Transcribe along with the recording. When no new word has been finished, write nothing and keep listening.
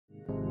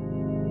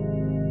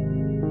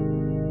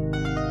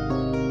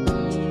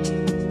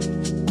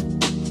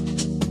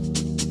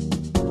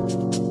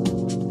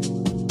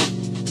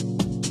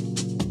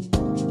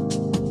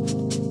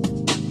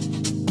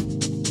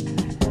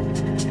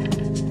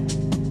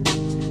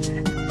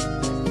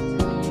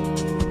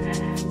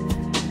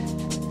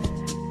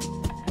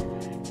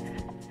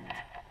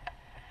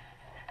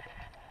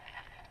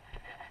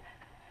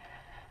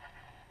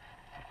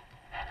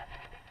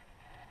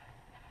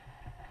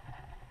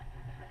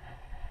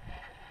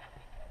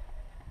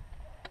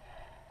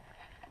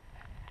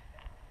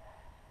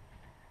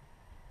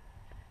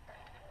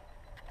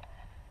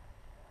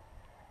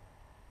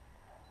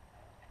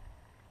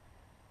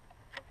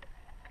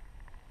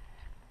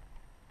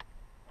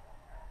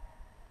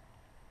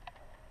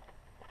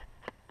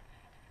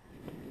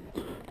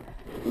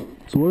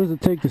So what does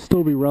it take to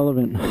still be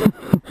relevant?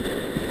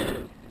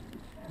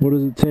 What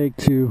does it take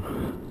to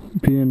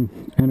be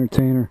an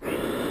entertainer?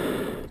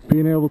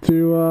 Being able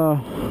to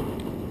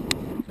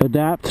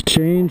adapt,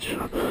 change,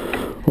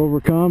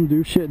 overcome,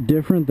 do shit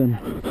different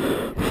than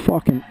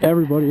fucking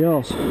everybody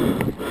else.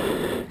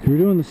 If you're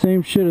doing the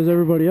same shit as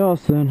everybody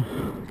else, then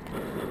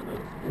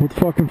what the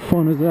fucking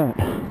fun is that?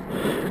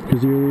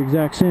 Because you're the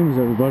exact same as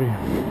everybody.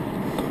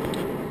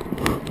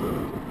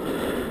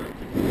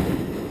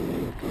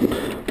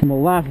 I'm gonna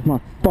laugh if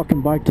my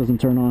fucking bike doesn't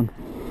turn on.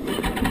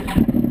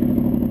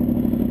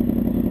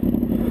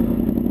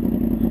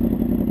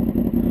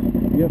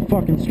 You get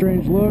fucking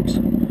strange looks.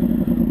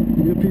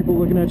 You get people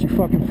looking at you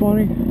fucking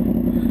funny.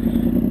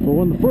 But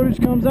when the footage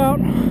comes out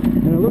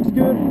and it looks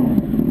good,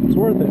 it's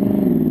worth it.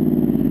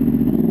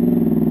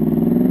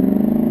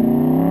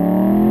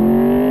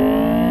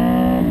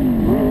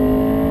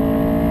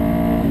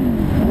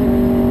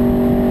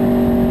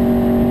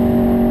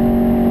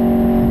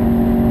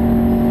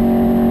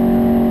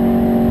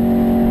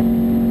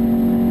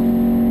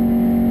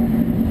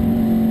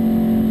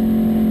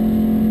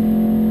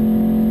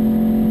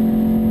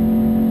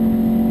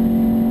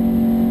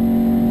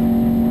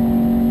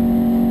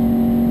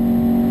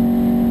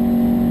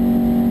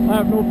 I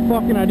have no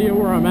fucking idea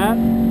where I'm at.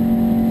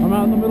 I'm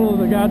out in the middle of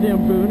the goddamn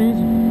boonies.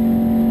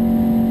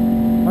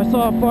 I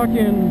saw a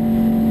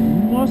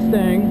fucking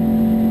Mustang,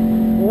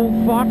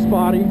 old Fox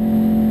body.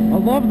 I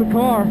love the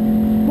car,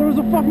 but it was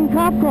a fucking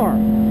cop car.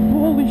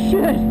 Holy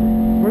shit!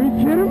 Are you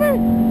kidding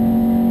me?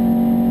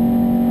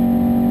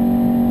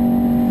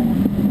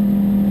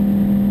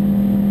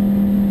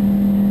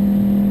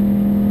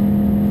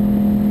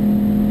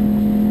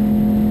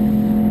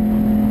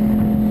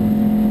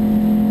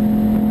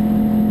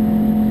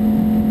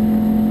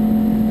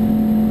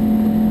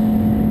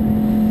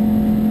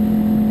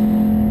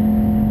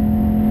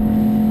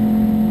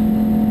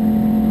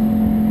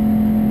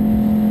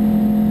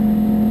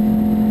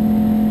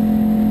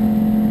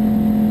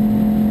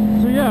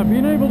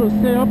 Being able to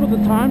stay up with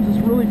the times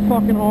is really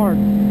fucking hard.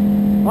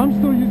 I'm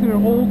still using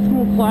an old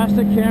school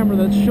plastic camera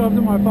that's shoved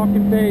in my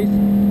fucking face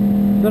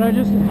that I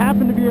just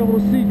happen to be able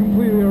to see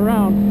completely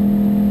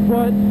around.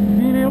 But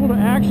being able to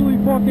actually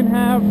fucking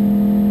have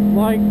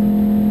like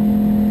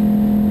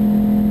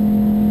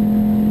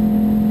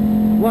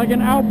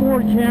an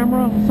outboard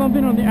camera,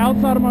 something on the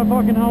outside of my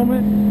fucking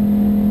helmet,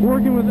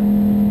 working with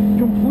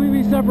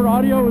completely separate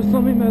audio is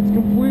something that's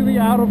completely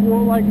out of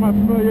my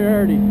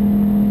familiarity.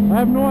 I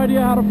have no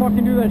idea how to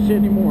fucking do that shit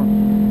anymore. I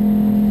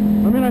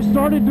mean, I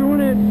started doing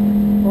it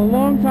a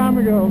long time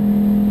ago,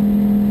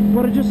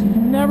 but it just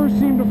never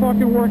seemed to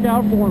fucking work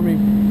out for me.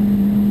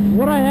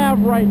 What I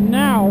have right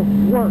now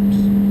works.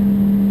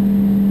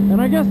 And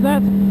I guess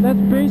that's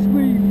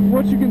basically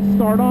what you can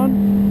start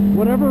on.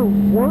 Whatever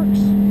works,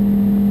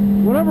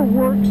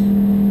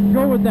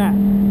 go with that.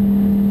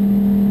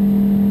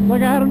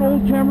 Like I had an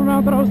old camera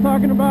mount that I was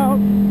talking about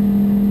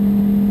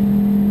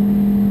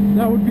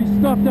that would be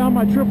stuffed down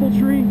my triple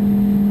tree.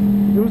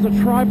 It was a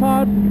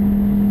tripod,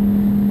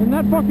 and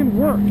that fucking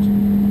worked.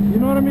 You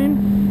know what I mean?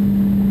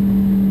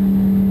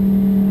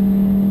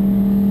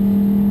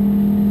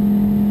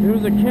 It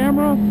was a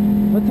camera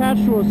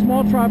attached to a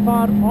small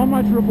tripod on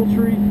my triple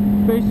tree,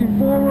 facing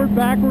forward,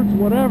 backwards,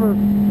 whatever,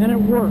 and it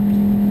worked.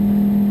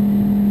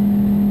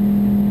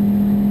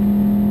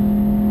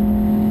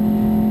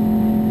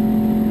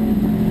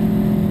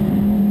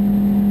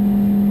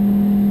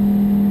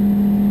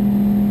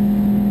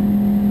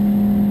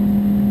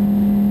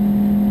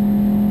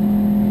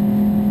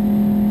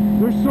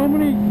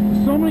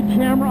 So many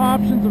camera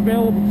options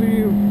available to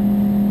you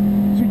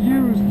to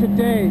use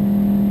today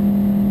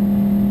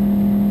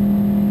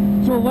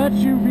to let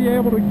you be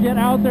able to get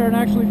out there and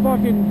actually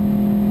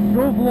fucking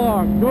go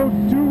vlog, go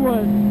do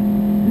what,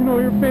 you know,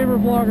 your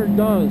favorite vlogger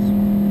does.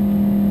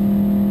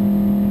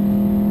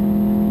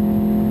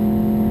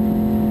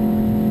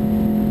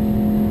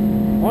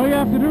 All you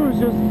have to do is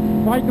just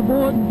bite the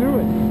bullet and do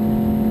it.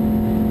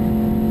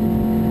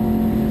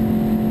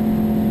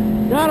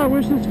 God, I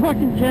wish this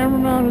fucking camera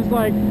mount is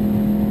like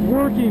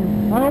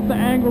working. I hope the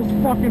angle's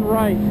fucking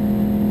right.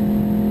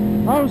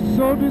 I was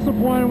so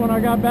disappointed when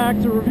I got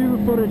back to review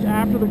the footage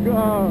after the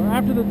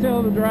Tail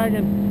of the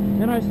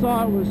Dragon, and I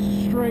saw it was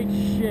straight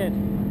shit.